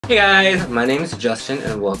Hey guys, my name is Justin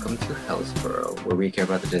and welcome to Hillsboro, where we care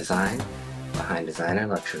about the design behind designer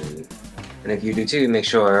luxury. And if you do too, make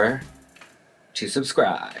sure to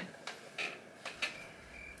subscribe.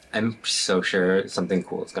 I'm so sure something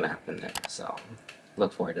cool is gonna happen there, so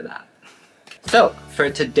look forward to that. So, for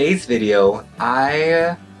today's video,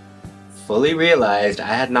 I fully realized I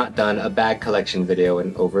had not done a bag collection video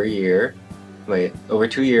in over a year. Wait, over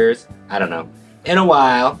 2 years? I don't know. In a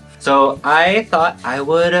while. So I thought I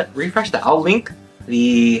would refresh that. I'll link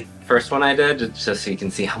the first one I did just so you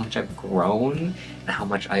can see how much I've grown and how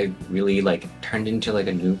much I really like turned into like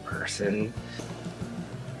a new person.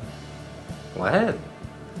 What?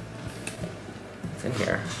 What's in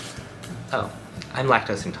here? Oh, I'm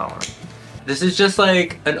lactose intolerant. This is just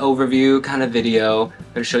like an overview kind of video. I'm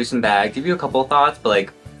gonna show you some bags, give you a couple of thoughts, but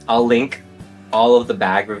like I'll link all of the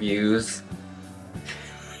bag reviews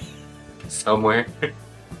somewhere.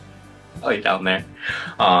 Oh, down there.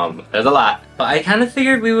 There's a lot. But I kind of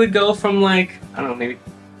figured we would go from like, I don't know, maybe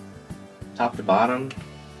top to bottom.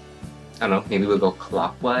 I don't know, maybe we'll go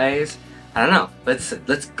clockwise. I don't know.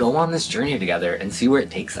 Let's go on this journey together and see where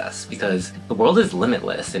it takes us, because the world is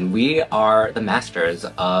limitless and we are the masters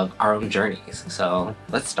of our own journeys. So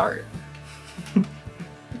let's start.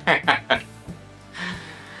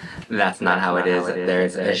 That's not how it is.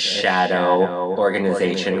 There's a shadow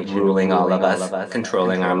organization ruling all of us,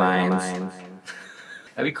 controlling our minds.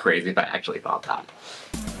 That'd be crazy if I actually thought that.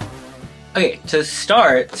 Okay, to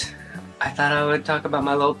start, I thought I would talk about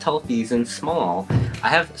my little Telfies in small. I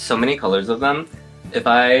have so many colors of them. If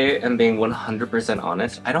I am being 100%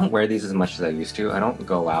 honest, I don't wear these as much as I used to. I don't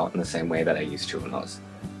go out in the same way that I used to when I was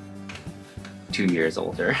 2 years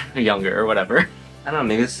older, younger, or whatever. I don't know,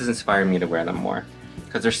 maybe this is inspiring me to wear them more,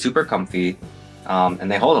 because they're super comfy,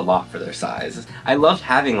 and they hold a lot for their size. I loved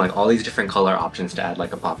having like all these different color options to add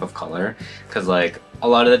like a pop of color, because like a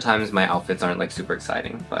lot of the times my outfits aren't like super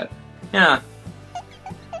exciting, but yeah.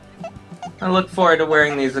 I look forward to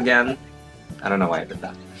wearing these again. I don't know why I did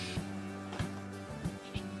that.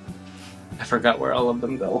 I forgot where all of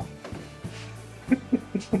them go.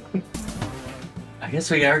 I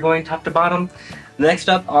guess we are going top to bottom. Next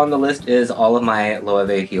up on the list is all of my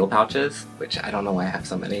Loewe heel pouches, which I don't know why I have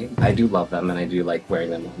so many. I do love them and I do like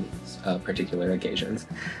wearing them on particular occasions.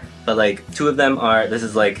 But like two of them are, this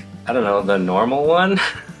is like, I don't know, the normal one.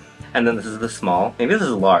 And then this is the small. Maybe this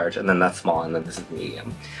is large and then that's small and then this is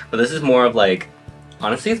medium. But this is more of like,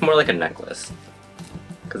 honestly it's more like a necklace,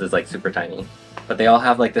 because it's like super tiny. But they all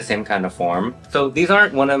have like the same kind of form. So these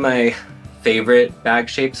aren't one of my favorite bag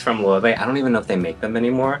shapes from Loewe. I don't even know if they make them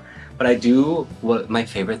anymore. But I do, what my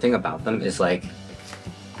favorite thing about them is like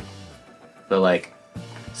the like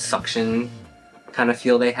suction kind of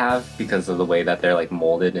feel they have because of the way that they're like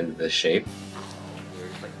molded into this shape.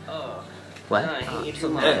 Like, oh, what? I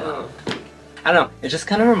don't know, it just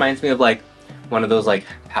kind of reminds me of like one of those like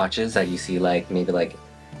pouches that you see like maybe like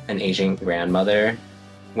an Asian grandmother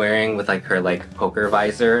wearing with like her like poker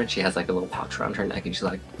visor, and she has like a little pouch around her neck and she's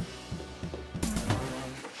like,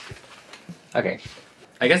 okay.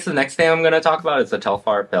 I guess the next thing I'm going to talk about is the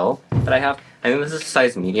Telfar pill that I have. I think this is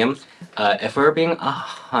size medium. If we're being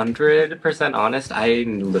 100% honest, I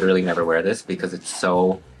literally never wear this because it's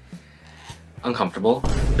so uncomfortable.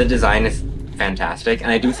 The design is fantastic,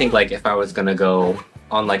 and I do think like if I was going to go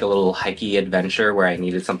on like a little hikey adventure where I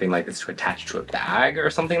needed something like this to attach to a bag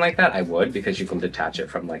or something like that, I would, because you can detach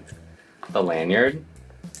it from like the lanyard.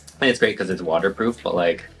 And it's great because it's waterproof, but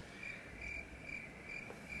like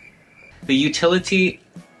the utility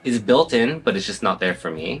is built in, but it's just not there for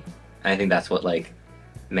me. And I think that's what like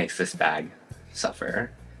makes this bag suffer.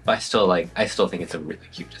 But I still think it's a really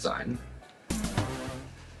cute design.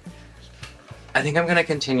 I think I'm gonna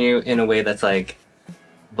continue in a way that's like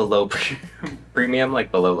below premium,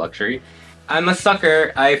 like below luxury. I'm a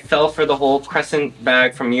sucker. I fell for the whole crescent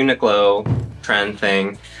bag from Uniqlo trend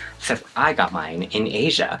thing, except I got mine in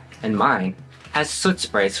Asia, and mine has soot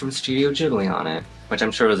sprays from Studio Ghibli on it, which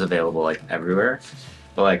I'm sure was available like everywhere.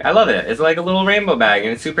 But like, I love it. It's like a little rainbow bag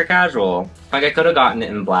and it's super casual. Like I could have gotten it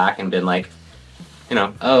in black and been like, you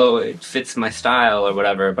know, oh, it fits my style or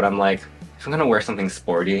whatever. But I'm like, if I'm gonna wear something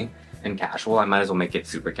sporty and casual, I might as well make it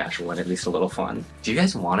super casual and at least a little fun. Do you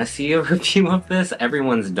guys want to see a review of this?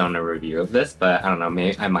 Everyone's done a review of this, but I don't know,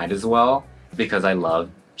 maybe I might as well, because I love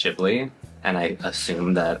Ghibli and I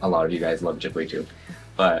assume that a lot of you guys love Ghibli too.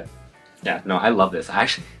 But yeah, no, I love this.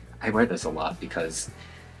 I wear this a lot because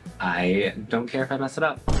I don't care if I mess it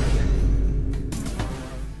up.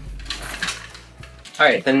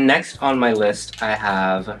 Alright, the next on my list I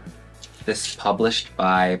have this published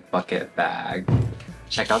by Bucket bag.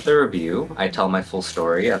 Check out the review. I tell my full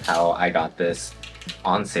story of how I got this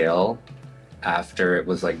on sale after it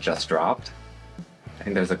was like just dropped. I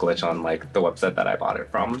think there's a glitch on like the website that I bought it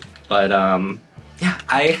from. But yeah,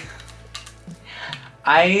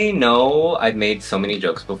 I know I've made so many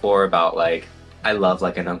jokes before about like I love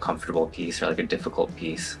like an uncomfortable piece or like a difficult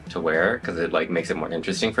piece to wear because it like makes it more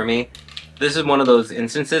interesting for me. This is one of those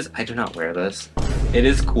instances. I do not wear this. It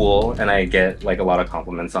is cool and I get like a lot of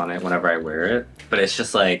compliments on it whenever I wear it, but it's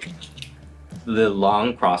just like the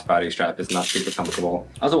long crossbody strap is not super comfortable.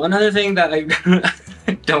 Also, another thing that I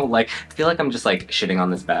don't like, I feel like I'm just like shitting on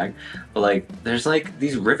this bag, but like there's like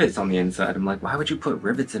these rivets on the inside. I'm like, why would you put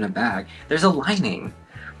rivets in a bag? There's a lining,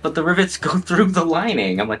 but the rivets go through the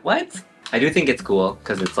lining. I'm like, what? I do think it's cool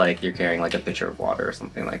because it's like you're carrying like a pitcher of water or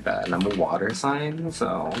something like that, and I'm a water sign,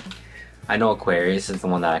 so I know Aquarius is the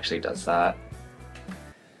one that actually does that.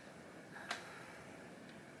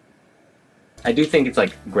 I do think it's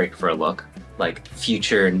like great for a look, like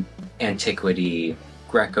future antiquity,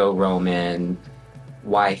 Greco-Roman,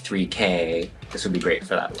 Y3K. This would be great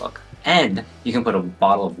for that look. And you can put a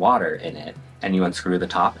bottle of water in it and you unscrew the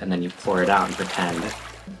top and then you pour it out and pretend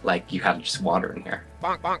like you have just water in here.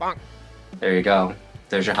 Bonk, bonk, bonk. There you go.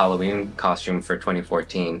 There's your Halloween costume for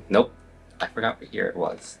 2014. Nope, I forgot what year it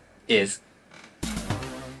was.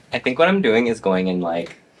 I think what I'm doing is going in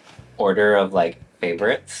like order of like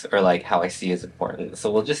favorites or like how I see is important. So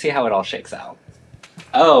we'll just see how it all shakes out.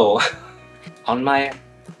 Oh, on my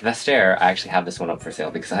vestiaire, I actually have this one up for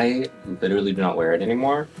sale because I literally do not wear it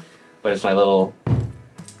anymore. But it's my little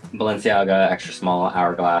Balenciaga extra small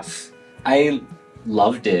hourglass. I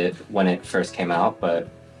loved it when it first came out, but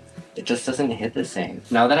it just doesn't hit the same.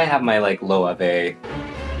 Now that I have my like Loewe,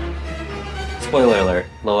 spoiler alert,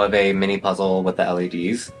 Loewe mini puzzle with the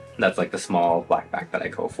LEDs, that's like the small black bag that I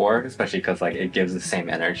go for, especially because like it gives the same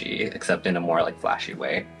energy except in a more like flashy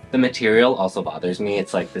way. The material also bothers me.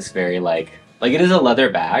 It's like this very like it is a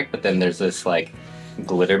leather bag, but then there's this like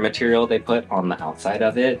glitter material they put on the outside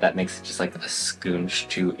of it that makes it just like a skoonch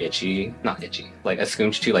too itchy, not itchy, like a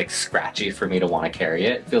skoonch too like scratchy for me to want to carry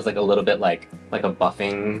it. It feels like a little bit like a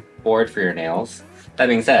buffing board for your nails. That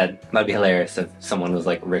being said, that'd be hilarious if someone was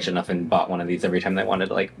like rich enough and bought one of these every time they wanted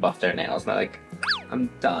to like buff their nails. And they're like, I'm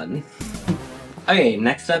done. Okay,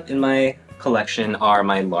 next up in my collection are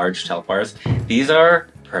my large Telfars. These are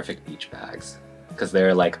perfect beach bags because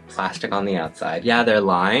they're like plastic on the outside. Yeah, they're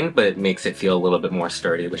lined, but it makes it feel a little bit more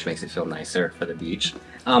sturdy, which makes it feel nicer for the beach.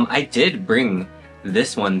 I did bring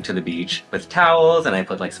this one to the beach with towels and I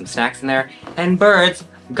put like some snacks in there and birds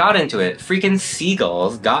got into it. Freaking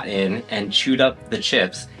seagulls got in and chewed up the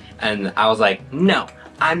chips and I was like, no,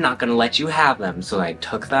 I'm not gonna let you have them. So I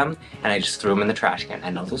took them and I just threw them in the trash can.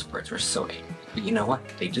 I know those birds were so angry, but you know what?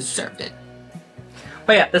 They deserved it.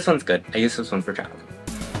 But yeah, this one's good. I use this one for traveling.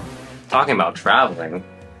 Talking about traveling,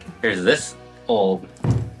 here's this old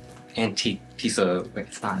antique piece of, like,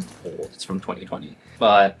 it's not old, it's from 2020.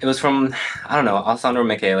 But it was from, I don't know, Alessandro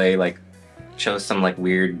Michele, like, chose some, like,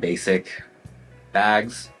 weird basic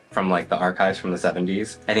bags from, like, the archives from the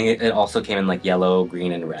 70s. I think it also came in, like, yellow,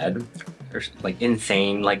 green, and red. Or, like,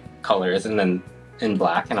 insane, like, colors, and then in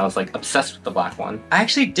black, and I was, like, obsessed with the black one. I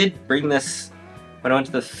actually did bring this when I went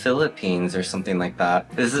to the Philippines or something like that.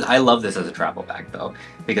 I love this as a travel bag though,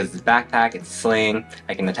 because it's backpack, it's sling,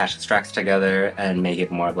 I can attach the straps together and make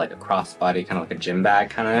it more of like a crossbody, kind of like a gym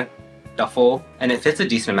bag kind of duffel. And it fits a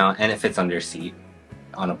decent amount and it fits under your seat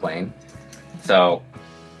on a plane. So,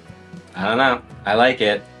 I don't know, I like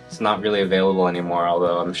it. It's not really available anymore,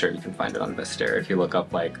 although I'm sure you can find it on Vestiaire if you look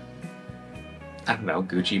up like, I don't know,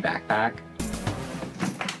 Gucci backpack.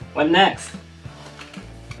 What next?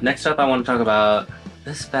 Next up, I want to talk about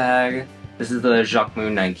this bag. This is the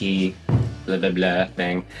Jacquemus Nike blah blah blah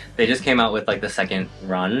thing. They just came out with like the second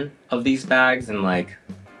run of these bags in like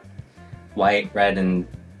white, red, and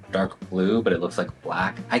dark blue, but it looks like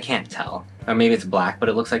black. I can't tell. Or maybe it's black, but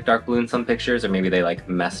it looks like dark blue in some pictures, or maybe they like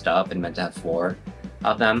messed up and meant to have 4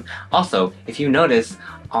 of them. Also, if you notice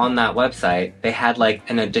on that website, they had like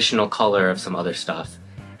an additional color of some other stuff,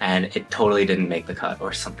 and it totally didn't make the cut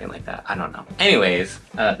or something like that. I don't know. Anyways,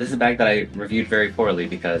 this is a bag that I reviewed very poorly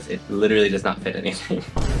because it literally does not fit anything.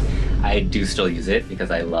 I do still use it because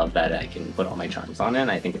I love that I can put all my charms on it, and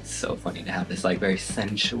I think it's so funny to have this like very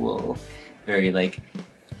sensual, very like,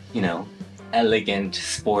 you know, elegant,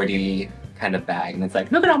 sporty kind of bag. And it's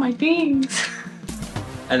like, look at all my things.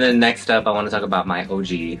 And then next up, I want to talk about my OG,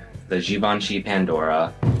 the Givenchy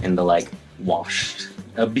Pandora in the like washed,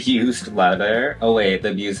 abused leather. Oh wait, the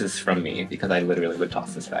abuse is from me because I literally would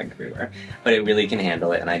toss this bag everywhere. But it really can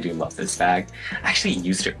handle it, and I do love this bag. I actually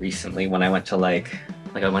used it recently when I went to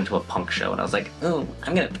I went to a punk show and I was like, oh,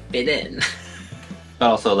 I'm gonna fit in. But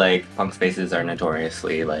also, like, punk spaces are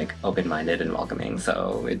notoriously, like, open-minded and welcoming,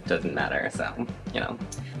 so it doesn't matter, so, you know.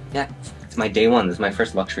 Yeah, it's my day one. This is my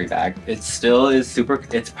first luxury bag. It still is super,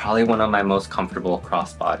 it's probably one of my most comfortable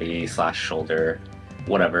crossbody / shoulder,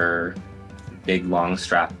 whatever, big long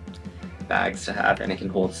strap bags to have, and it can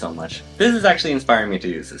hold so much. This is actually inspiring me to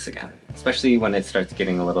use this again, especially when it starts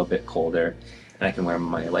getting a little bit colder, and I can wear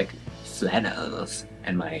my, like, flannels,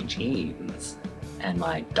 and my jeans, and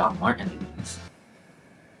my Doc Martens.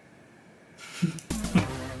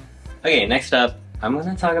 Okay, next up, I'm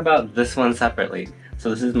gonna talk about this one separately. So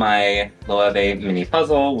this is my Loewe mini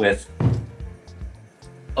puzzle with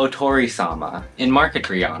Otori-sama in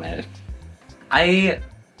marquetry on it. I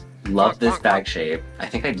love this bag shape. I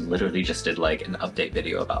think I literally just did like an update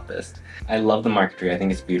video about this. I love the marquetry. I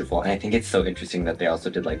think it's beautiful, and I think it's so interesting that they also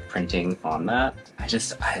did like printing on that.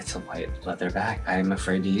 It's a white leather bag. I'm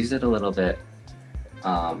afraid to use it a little bit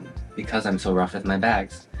because I'm so rough with my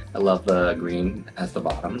bags. I love the green as the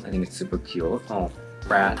bottom. I think it's super cute. Oh,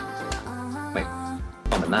 brat. Wait,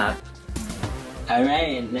 open that.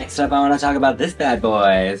 Alright, next up I want to talk about this bad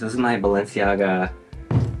boy. This is my Balenciaga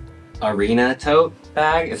Arena tote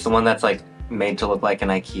bag. It's the one that's like made to look like an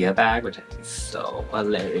IKEA bag, which I think is so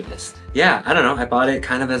hilarious. Yeah, I don't know, I bought it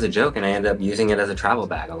kind of as a joke and I ended up using it as a travel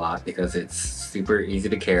bag a lot because it's super easy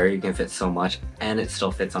to carry, you can fit so much, and it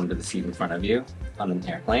still fits onto the seat in front of you on an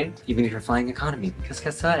airplane, even if you're flying economy, because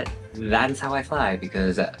guess what? That is how I fly,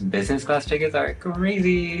 because business class tickets are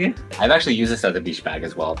crazy. I've actually used this as a beach bag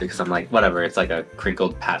as well because I'm like, whatever, it's like a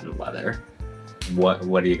crinkled patent leather. What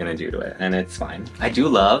are you gonna do to it? And it's fine. I do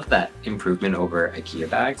love that improvement over IKEA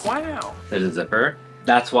bags. Wow. There's a zipper.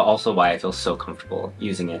 That's also why I feel so comfortable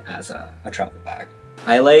using it as a travel bag.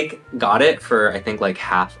 I like got it for I think like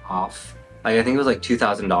half off. Like I think it was like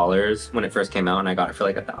 $2,000 when it first came out, and I got it for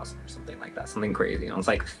like $1,000 or something like that. Something crazy. And I was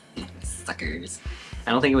like, suckers.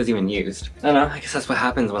 I don't think it was even used. I don't know, I guess that's what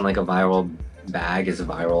happens when like a viral bag is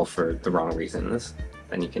viral for the wrong reasons.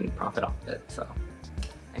 Then you can profit off it, so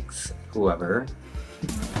thanks, whoever.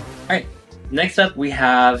 Alright, next up we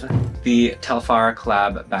have the Telfar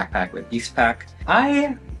collab backpack with Eastpak.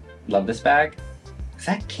 I love this bag. Is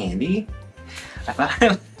that candy?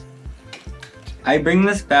 I bring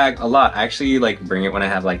this bag a lot. I actually like bring it when I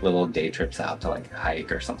have like little day trips out to like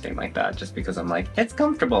hike or something like that, just because I'm like, it's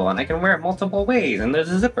comfortable and I can wear it multiple ways, and there's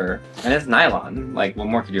a zipper and it's nylon. Like, what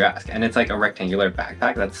more could you ask? And it's like a rectangular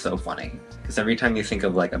backpack. That's so funny because every time you think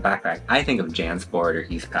of like a backpack, I think of Jansport or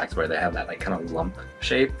Eastpaks where they have that like kind of lump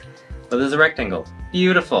shape, but there's a rectangle.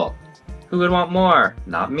 Beautiful. Who would want more?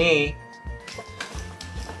 Not me.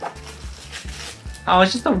 Oh,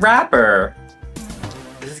 it's just a wrapper.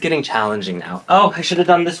 This is getting challenging now. Oh, I should have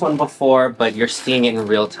done this one before, but you're seeing it in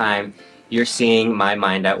real time. You're seeing my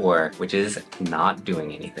mind at work, which is not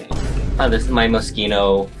doing anything. This is my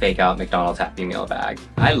Moschino fake out McDonald's Happy Meal bag.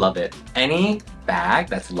 I love it. Any bag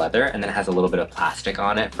that's leather and then has a little bit of plastic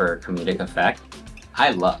on it for comedic effect,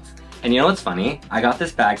 I love. And you know what's funny? I got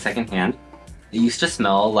this bag secondhand. It used to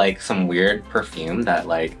smell like some weird perfume that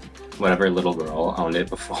like whatever little girl owned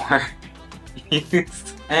it before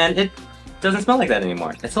used. And it doesn't smell like that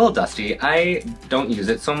anymore. It's a little dusty. I don't use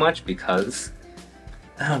it so much because,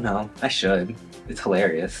 I don't know, I should. It's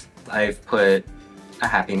hilarious. I've put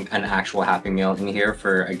an actual Happy Meal in here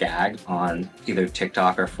for a gag on either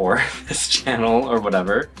TikTok or for this channel or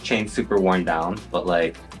whatever. Chain's super worn down, but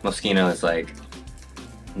like Moschino is like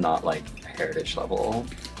not like heritage level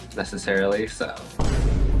necessarily, so.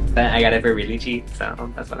 But I got it for really cheap,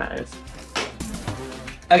 so that's what matters.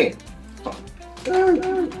 Okay.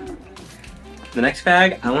 The next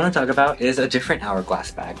bag I want to talk about is a different hourglass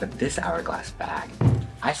bag, but this hourglass bag,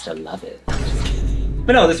 I still love it.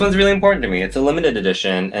 But no, this one's really important to me. It's a limited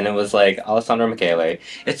edition, and it was like Alessandro Michele.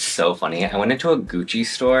 It's so funny. I went into a Gucci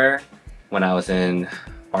store when I was in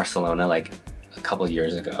Barcelona like a couple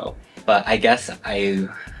years ago, but I guess I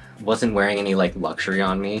wasn't wearing any like luxury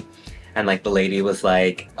on me, and like the lady was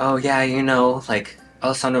like, oh yeah, you know, like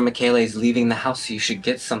Alessandro Michele is leaving the house, so you should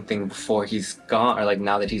get something before he's gone, or like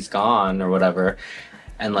now that he's gone or whatever.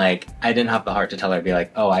 And like I didn't have the heart to tell her, be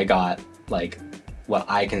like, oh, I got like what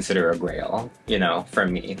I consider a grail, you know, for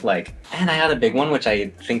me. Like, and I had a big one, which I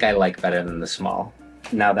think I like better than the small.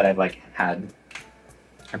 Now that I've like I'm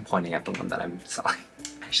pointing at the one that I'm selling.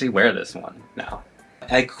 I actually wear this one now.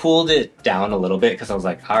 I cooled it down a little bit because I was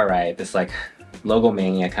like, all right, this like logo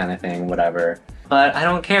mania kind of thing, whatever. But I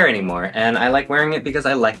don't care anymore, and I like wearing it because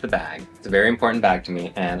I like the bag. It's a very important bag to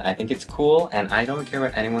me, and I think it's cool, and I don't care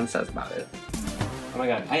what anyone says about it. Oh my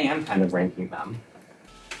god, I am kind of ranking them.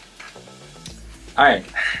 Alright,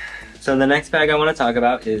 so the next bag I want to talk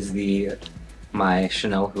about is my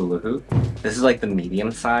Chanel hula hoop. This is like the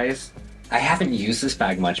medium size. I haven't used this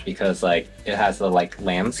bag much because like it has the like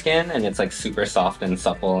lamb skin and it's like super soft and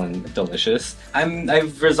supple and delicious.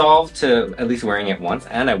 I've resolved to at least wearing it once,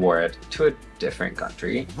 and I wore it to a different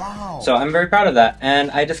country. Wow. So I'm very proud of that, and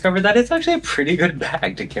I discovered that it's actually a pretty good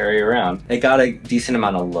bag to carry around. It got a decent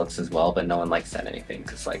amount of looks as well, but no one like said anything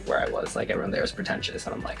because like where I was, like everyone there was pretentious,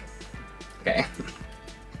 and I'm like, okay.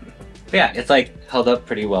 But yeah, it's like held up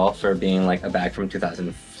pretty well for being like a bag from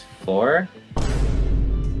 2004.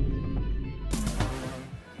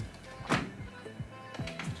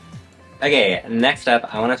 Okay, next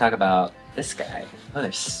up, I want to talk about this guy. Oh,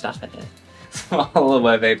 there's stuff in it. Small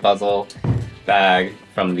Loewe puzzle bag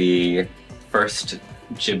from the first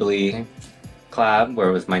Ghibli collab, where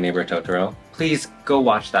it was My Neighbor Totoro. Please go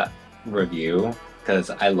watch that review,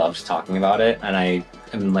 because I loved talking about it, and I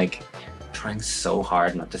am like trying so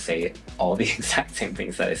hard not to say all the exact same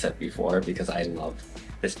things that I said before, because I love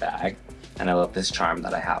this bag, and I love this charm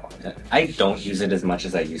that I have on it. I don't use it as much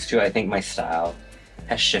as I used to. I think my style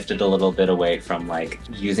has shifted a little bit away from like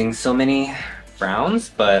using so many browns,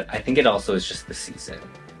 but I think it also is just the season.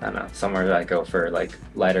 I don't know, somewhere I go for like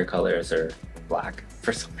lighter colors or black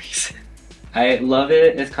for some reason. I love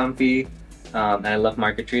it, it's comfy, and I love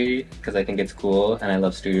marquetry because I think it's cool, and I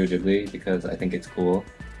love Studio Ghibli because I think it's cool,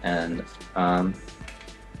 and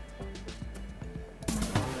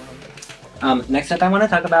next up I want to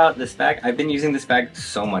talk about this bag. I've been using this bag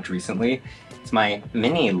so much recently. It's my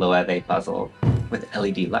mini Loewe puzzle with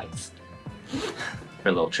LED lights for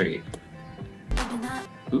a little treat.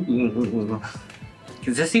 Ooh.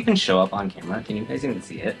 Does this even show up on camera? Can you guys even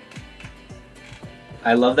see it?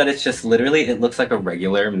 I love that it's just literally, it looks like a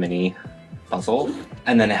regular mini puzzle,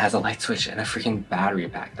 and then it has a light switch and a freaking battery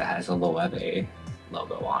pack that has a Loewe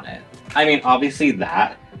logo on it. I mean, obviously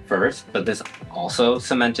that first, but this also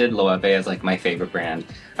cemented Loewe as like my favorite brand,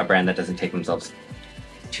 a brand that doesn't take themselves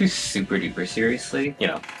too super duper seriously. You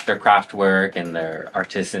know, their craft work and their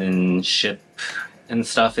artisanship and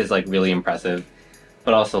stuff is like really impressive,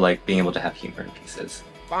 but also like being able to have humor in pieces.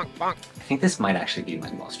 Bonk, bonk. I think this might actually be my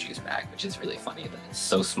most used bag, which is really funny that it's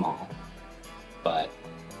so small. But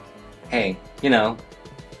hey, you know.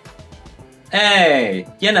 Hey,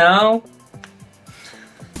 you know.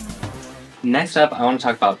 Next up, I want to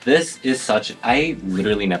talk about, this is such, I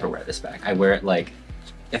literally never wear this bag. I wear it like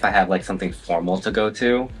if I have like something formal to go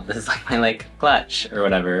to. This is like my like clutch or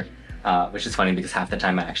whatever, which is funny because half the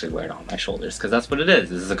time I actually wear it on my shoulders, because that's what it is.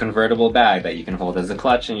 This is a convertible bag that you can hold as a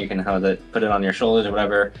clutch, and you can hold it, put it on your shoulders or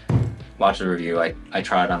whatever. Watch the review, I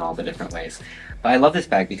try it on all the different ways. But I love this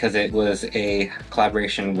bag because it was a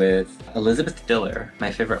collaboration with Elizabeth Diller,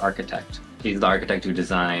 my favorite architect. He's the architect who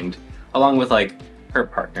designed, along with like her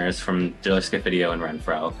partners from Diller Skiffedio and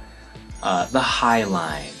Renfro, the High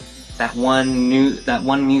Line. That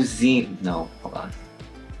one museum, no, hold on.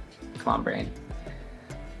 Come on, brain.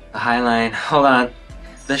 The High Line, hold on.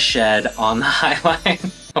 The shed on the High Line.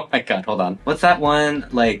 Oh my god, hold on. What's that one,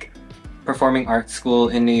 like, performing arts school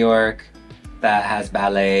in New York that has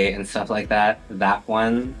ballet and stuff like that? That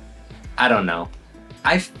one? I don't know.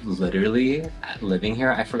 I've literally, living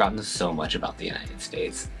here, I've forgotten so much about the United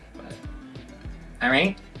States. But,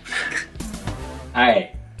 alright?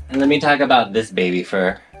 Alright, and let me talk about this baby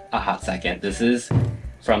for a hot second. This is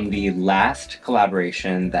from the last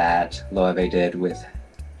collaboration that Loewe did with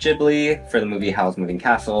Ghibli for the movie Howl's Moving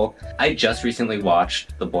Castle. I just recently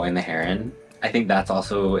watched The Boy and the Heron. I think that's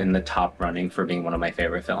also in the top running for being one of my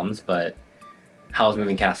favorite films, but Howl's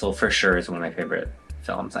Moving Castle for sure is one of my favorite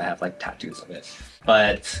films. I have like tattoos of it.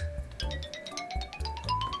 But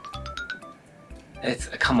it's,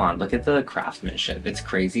 come on, look at the craftsmanship. It's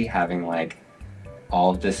crazy having like all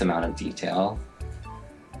of this amount of detail.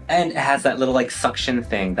 And it has that little like suction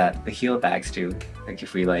thing that the heel bags do. Like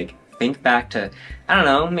if we like think back to, I don't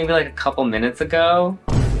know, maybe like a couple minutes ago.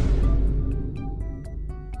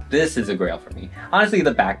 This is a grail for me. Honestly,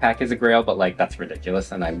 the backpack is a grail, but like that's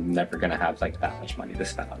ridiculous, and I'm never gonna have like that much money to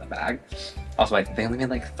spend on a bag. Also, I think they only made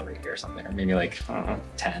like 3 or something, or maybe like, I don't know,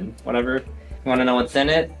 10, whatever. You wanna know what's in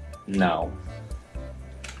it? No.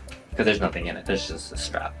 Because there's nothing in it, there's just a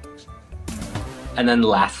strap. And then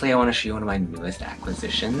lastly, I want to show you one of my newest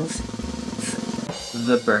acquisitions. It's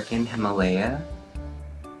the Birkin Himalaya.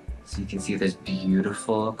 So you can see this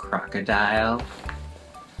beautiful crocodile.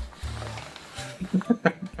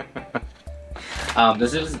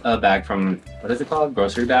 This is a bag from, what is it called?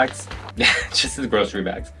 Grocery bags? Yeah, it just says grocery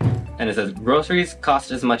bags. And it says, groceries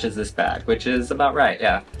cost as much as this bag, which is about right,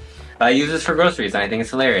 yeah. But I use this for groceries, and I think it's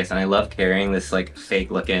hilarious, and I love carrying this like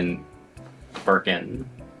fake looking Birkin,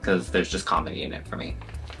 because there's just comedy in it for me.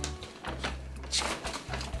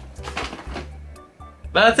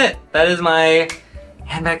 But that's it. That is my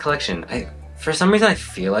handbag collection. For some reason I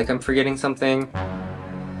feel like I'm forgetting something.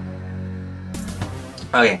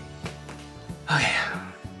 Okay.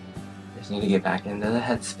 Just need to get back into the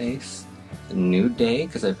headspace. A new day,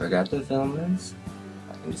 because I forgot to film this.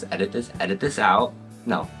 I can just edit this out.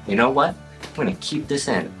 No, you know what? I'm gonna keep this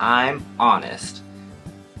in. I'm honest.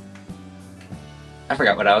 I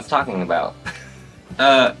forgot what I was talking about.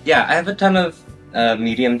 Yeah, I have a ton of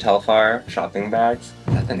medium Telfar shopping bags.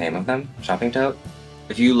 Is that the name of them? Shopping tote?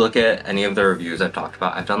 If you look at any of the reviews I've talked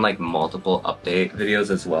about, I've done like multiple update videos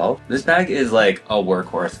as well. This bag is like a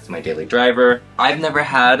workhorse. It's my daily driver. I've never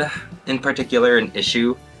had, in particular, an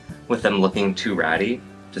issue with them looking too ratty,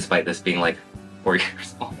 despite this being like 4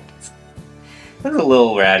 years old. It's a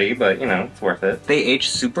little ratty, but you know, it's worth it. They age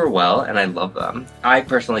super well and I love them. I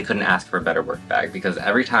personally couldn't ask for a better work bag because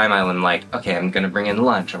every time I'm like, okay, I'm gonna bring in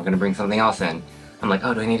lunch, I'm gonna bring something else in. I'm like,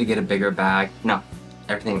 oh, do I need to get a bigger bag? No,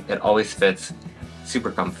 everything, it always fits, super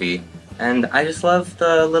comfy. And I just love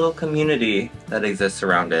the little community that exists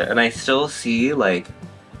around it. And I still see like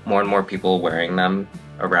more and more people wearing them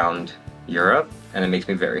around Europe and it makes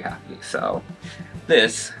me very happy. So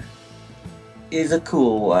this is a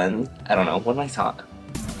cool one. I don't know, what am I talking?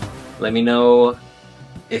 Let me know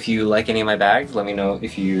if you like any of my bags. Let me know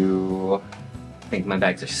if you think my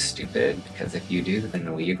bags are stupid, because if you do,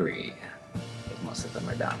 then we agree. Most of them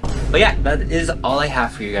are dumb. But yeah, that is all I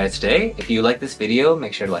have for you guys today. If you like this video,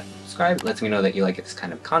 make sure to like and subscribe. It lets me know that you like this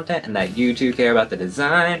kind of content and that you too care about the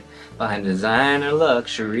design behind designer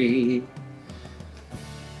luxury.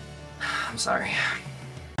 I'm sorry.